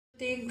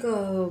Take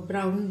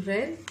brown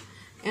bread,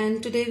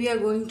 and today we are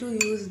going to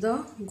use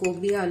the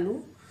Gobhi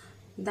Aloo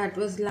that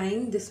was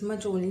lying this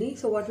much only.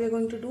 So what we are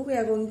going to do, we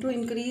are going to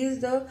increase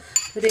the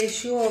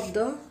ratio of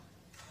the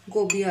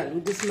Gobhi Aloo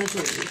this much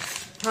only.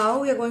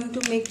 How? We are going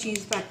to make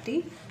cheese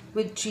patty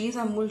with cheese,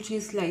 Amul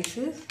cheese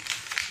slices,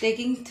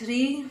 taking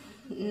 3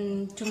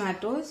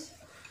 tomatoes,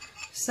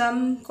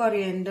 some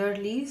coriander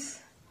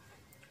leaves,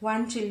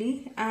 1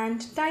 chili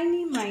and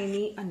tiny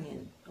mini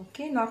onion.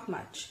 Okay, not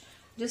much,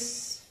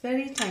 just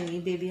very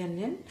tiny baby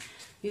onion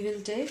we will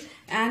take,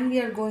 and we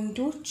are going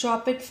to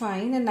chop it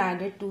fine and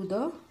add it to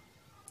the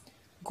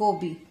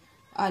Gobhi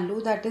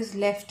Aloo that is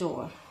left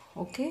over.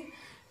 Okay,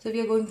 so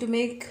we are going to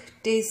make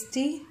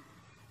tasty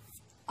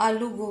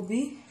Aloo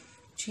Gobi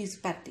cheese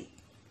patty.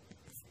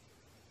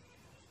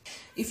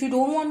 If you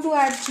don't want to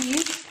add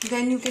cheese,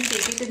 then you can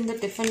take it in the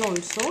tiffin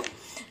also,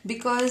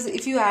 because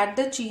if you add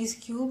the cheese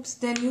cubes,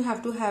 then you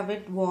have to have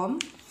it warm.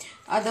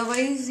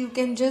 Otherwise, you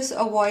can just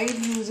avoid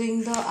using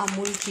the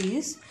Amul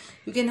cheese.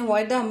 You can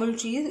avoid the Amul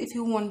cheese if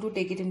you want to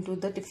take it into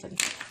the tiffin.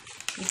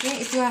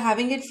 Okay, if you are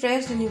having it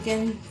fresh, then you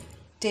can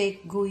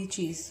take gooey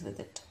cheese with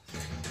it.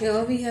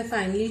 Here we have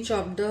finally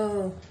chopped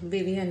the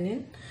baby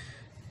onion,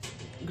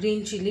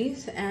 green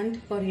chilies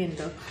and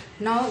coriander.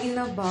 Now in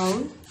a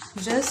bowl,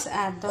 just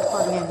add the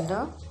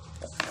coriander,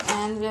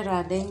 and we are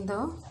adding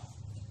the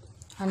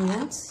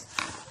onions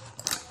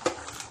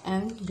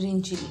and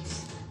green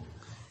chilies.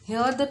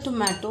 Here the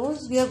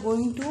tomatoes, we are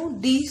going to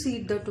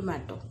de-seed the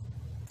tomato.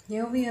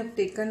 Here we have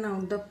taken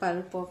out the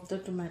pulp of the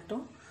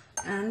tomato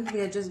and we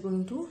are just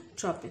going to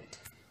chop it.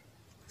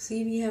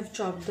 See, we have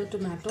chopped the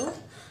tomato.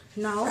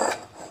 Now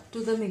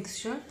to the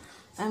mixture,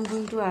 I am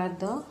going to add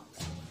the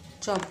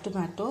chopped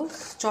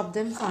tomatoes, chop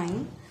them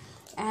fine,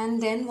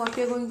 and then what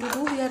we are going to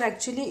do, we are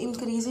actually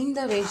increasing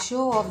the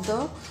ratio of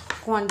the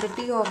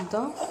quantity of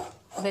the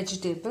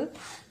vegetable,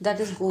 that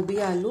is Gobhi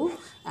Aloo,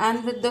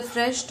 and with the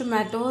fresh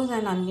tomatoes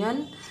and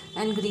onion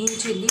and green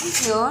chili.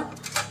 Here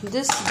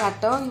this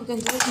batter, you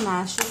can just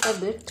mash it a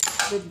bit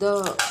with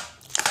the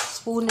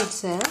spoon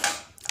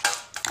itself,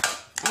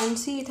 and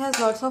see, it has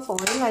lots of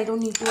oil. I don't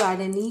need to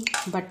add any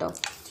butter.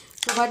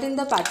 So but in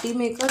the patty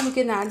maker, you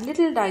can add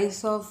little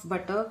dice of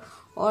butter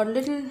or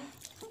little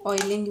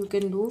oiling you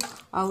can do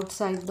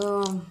outside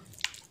the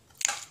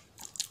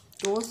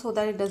toast so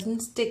that it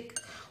doesn't stick.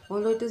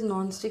 Although it is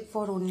non-stick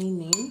for only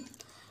name,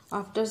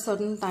 after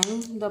certain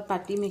time the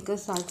patty maker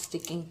starts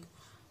sticking.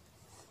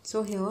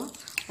 So here,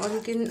 or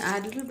you can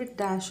add a little bit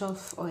dash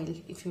of oil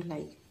if you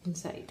like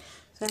inside.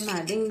 So I'm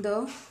adding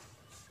the,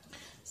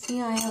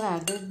 see, I have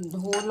added the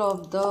whole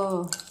of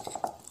the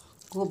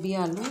Gobhi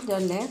Aloo. They are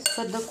less,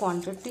 but the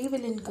quantity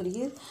will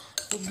increase.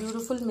 A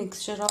beautiful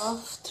mixture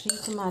of 3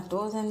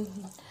 tomatoes and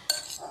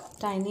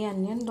tiny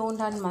onion.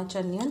 Don't add much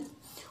onion.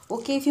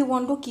 Okay, if you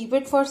want to keep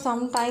it for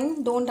some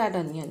time, don't add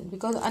onion,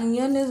 because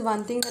onion is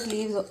one thing that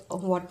leaves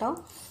water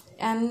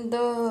and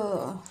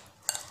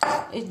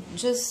it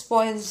just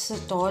spoils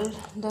it all.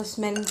 The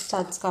smell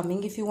starts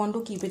coming. If you want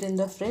to keep it in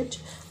the fridge,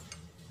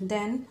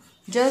 then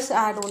just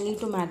add only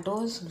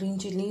tomatoes, green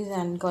chilies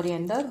and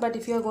coriander. But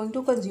if you are going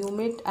to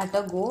consume it at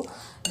a go,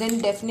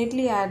 then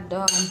definitely add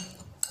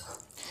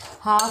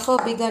half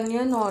a big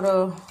onion or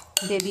a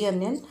baby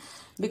onion,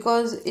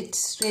 because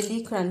it's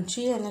really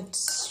crunchy and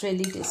it's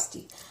really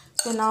tasty.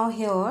 So now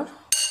here,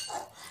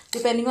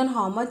 depending on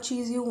how much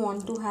cheese you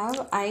want to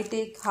have, I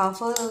take half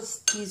a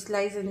cheese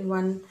slice in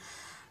one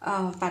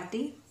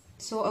patty.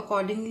 So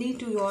accordingly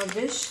to your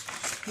wish,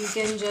 you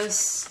can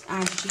just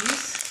add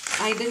cheese.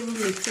 Either you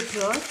mix it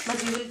here,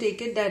 but you will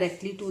take it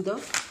directly to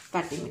the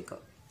patty maker.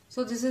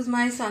 So this is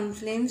my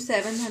Sunflame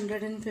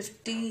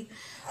 750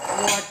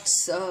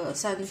 watts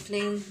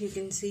Sunflame, you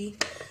can see,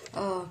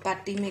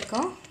 patty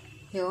maker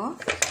here.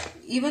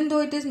 Even though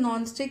it is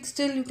non-stick,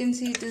 still you can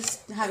see it is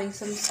having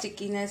some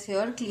stickiness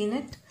here. Clean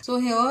it. So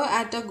here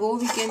at a go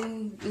we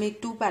can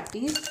make 2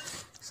 patties.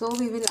 So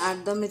we will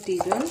add the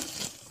material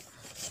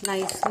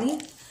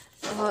nicely.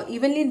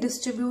 Evenly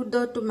distribute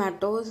the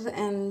tomatoes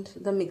and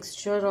the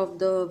mixture of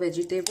the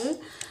vegetable.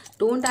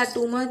 Don't add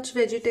too much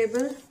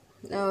vegetable,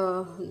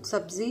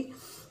 sabzi,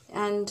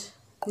 and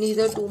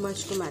neither too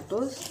much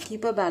tomatoes.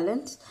 Keep a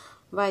balance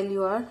while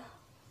you are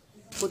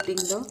putting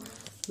the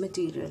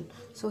material.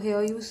 So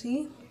here you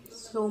see,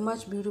 so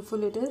much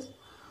beautiful it is.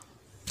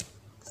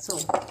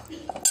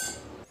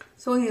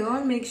 So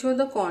here, make sure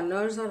the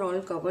corners are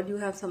all covered. You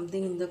have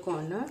something in the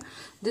corner.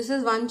 This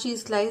is 1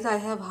 cheese slice. I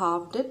have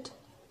halved it.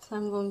 So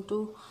I'm going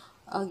to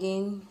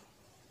again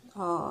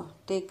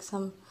take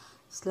some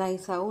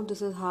slice out.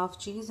 This is half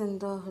cheese, and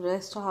the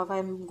rest half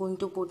I'm going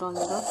to put on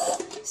the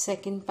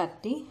second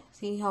patty.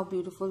 See how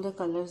beautiful the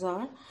colors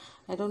are.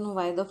 I don't know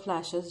why the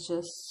flash is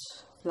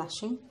just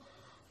flashing.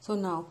 So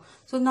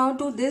now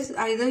to this,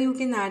 either you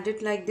can add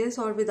it like this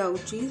or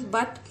without cheese,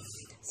 but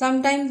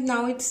sometimes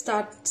now it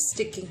starts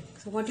sticking.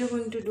 So what you're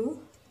going to do,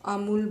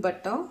 Amul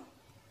butter,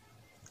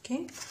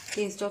 okay,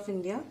 taste of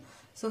India.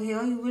 So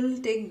here you will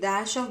take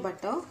dash of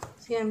butter.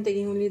 See, I'm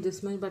taking only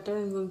this much butter.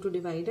 I'm going to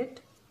divide it.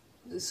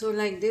 So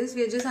like this,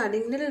 we are just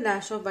adding a little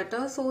dash of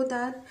butter so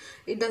that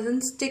it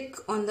doesn't stick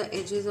on the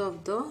edges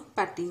of the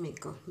patty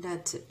maker.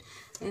 That's it.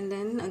 And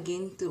then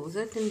again close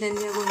it, and then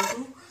we are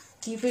going to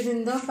keep it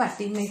in the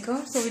patty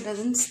maker so it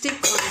doesn't stick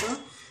on the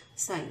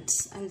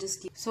sides. And just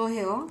keep. So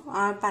here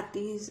our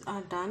patties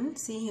are done.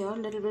 See here, a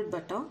little bit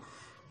butter,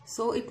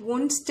 so it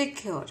won't stick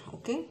here,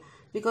 okay?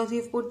 Because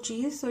we've put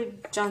cheese, so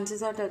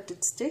chances are that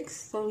it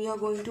sticks. So we are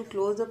going to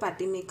close the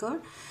patty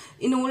maker.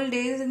 In old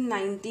days, in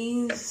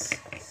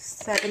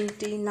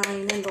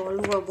 1979 and all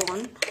who were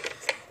born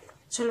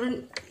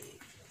children,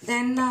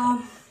 then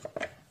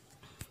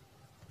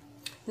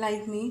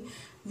like me,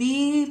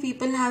 we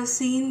people have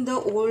seen the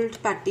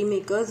old patty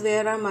makers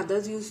where our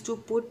mothers used to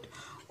put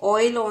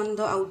oil on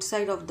the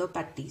outside of the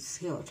patties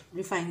here,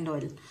 refined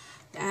oil,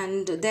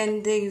 and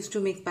then they used to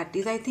make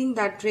patties. I think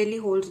that really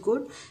holds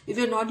good. If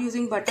you're not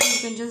using butter, you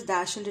can just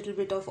dash a little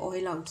bit of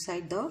oil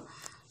outside the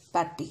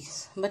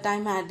patties, but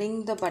I'm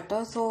adding the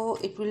butter so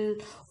it will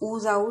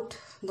ooze out,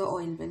 the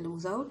oil will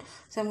ooze out.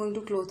 So I'm going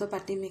to close the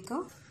patty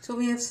maker. So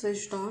we have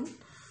switched on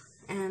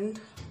and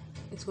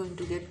it's going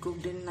to get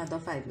cooked in another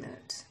 5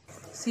 minutes.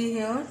 See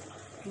here,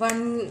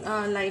 one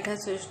light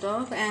has switched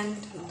off and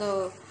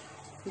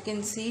you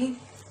can see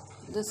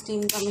the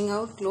steam coming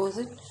out. Close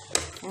it,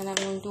 and I'm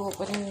going to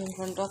open it in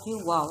front of you.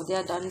 Wow, they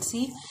are done.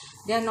 See,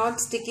 they are not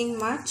sticking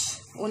much,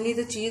 only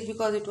the cheese,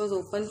 because it was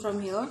open from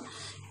here.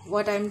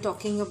 What I'm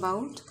talking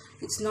about,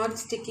 it's not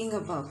sticking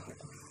above.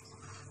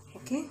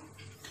 Okay,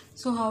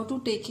 so how to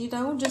take it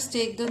out? Just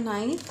take the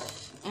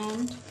knife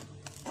and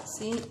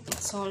see,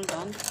 it's all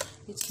done.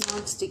 It's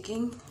not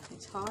sticking.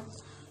 It's hot.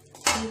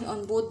 See,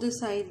 on both the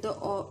side the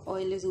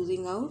oil is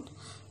oozing out.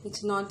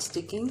 It's not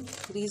sticking.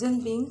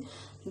 Reason being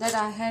that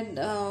I had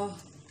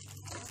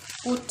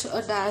put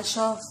a dash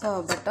of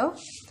butter.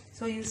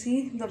 So you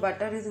see the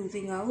butter is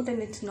oozing out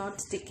and it's not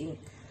sticking.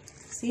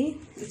 See,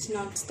 it's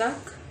not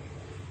stuck.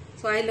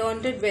 So I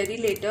learned it very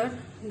later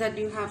that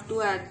you have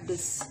to add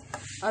this.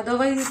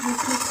 Otherwise it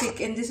used to stick.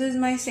 And this is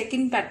my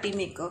second patty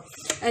maker.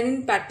 And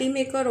in patty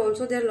maker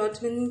also there are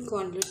lots in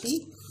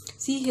quantity.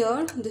 See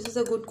here, this is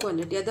a good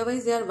quality.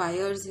 Otherwise there are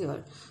wires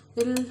here.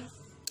 Little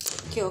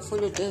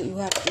careful you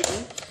have to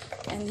be.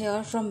 And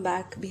here from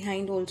back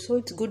behind also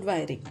it's good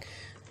wiring.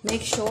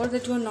 Make sure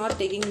that you are not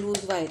taking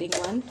loose wiring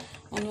one,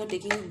 and you are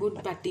taking a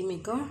good patty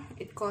maker.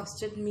 It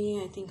costed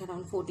me I think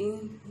around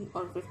 14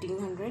 or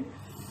 1500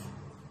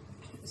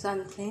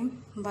 sun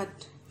flame,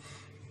 but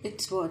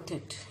it's worth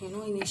it. You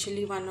know,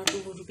 initially 1 or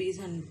 2 rupees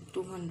and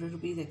 200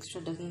 rupees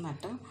extra doesn't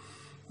matter,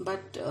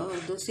 but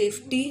the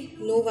safety,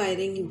 no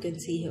wiring, you can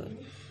see here,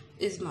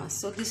 is must.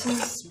 So this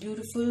is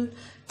beautiful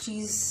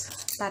cheese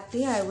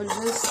patty. I will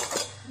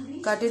just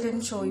cut it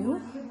and show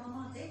you.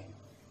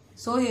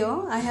 So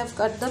here I have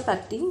cut the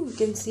patty, you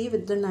can see,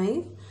 with the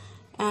knife,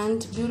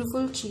 and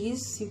beautiful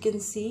cheese, you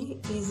can see,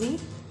 easy,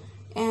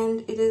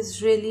 and it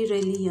is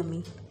really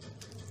yummy.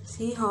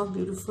 See how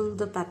beautiful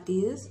the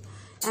patty is.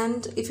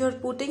 And if you're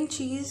putting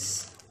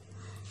cheese,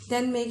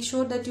 then make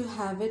sure that you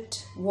have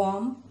it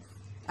warm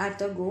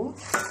at a go,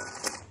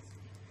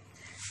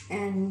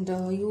 and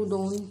you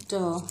don't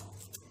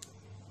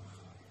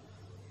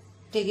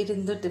take it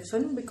in the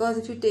tiffin, because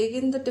if you take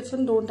in the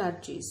tiffin, don't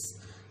add cheese,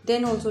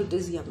 then also it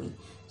is yummy.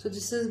 So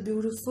this is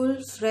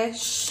beautiful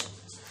fresh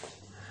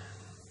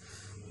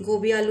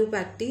Gobhi Aloo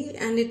patty,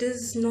 and it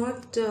is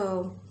not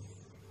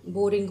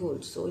boring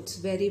also, it's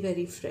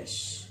very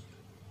fresh.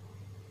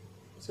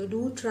 So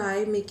do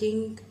try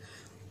making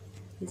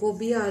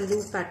Gobhi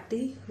Aloo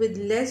patty with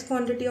less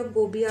quantity of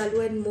Gobhi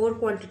Aloo and more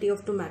quantity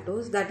of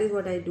tomatoes. That is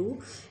what I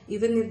do.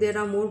 Even if there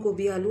are more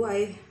Gobhi Aloo,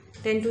 I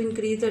tend to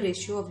increase the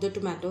ratio of the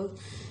tomatoes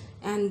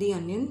and the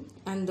onion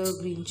and the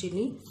green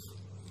chili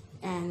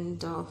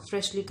and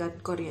freshly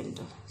cut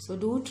coriander. So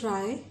do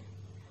try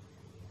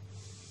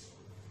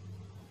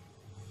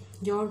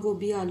your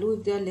Gobhi Aloo.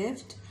 If they are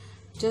left,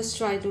 just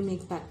try to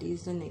make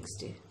patties the next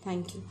day.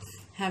 Thank you.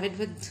 Have it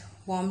with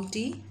warm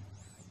tea.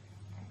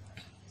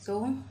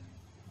 So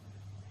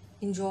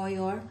enjoy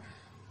your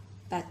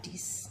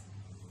patties.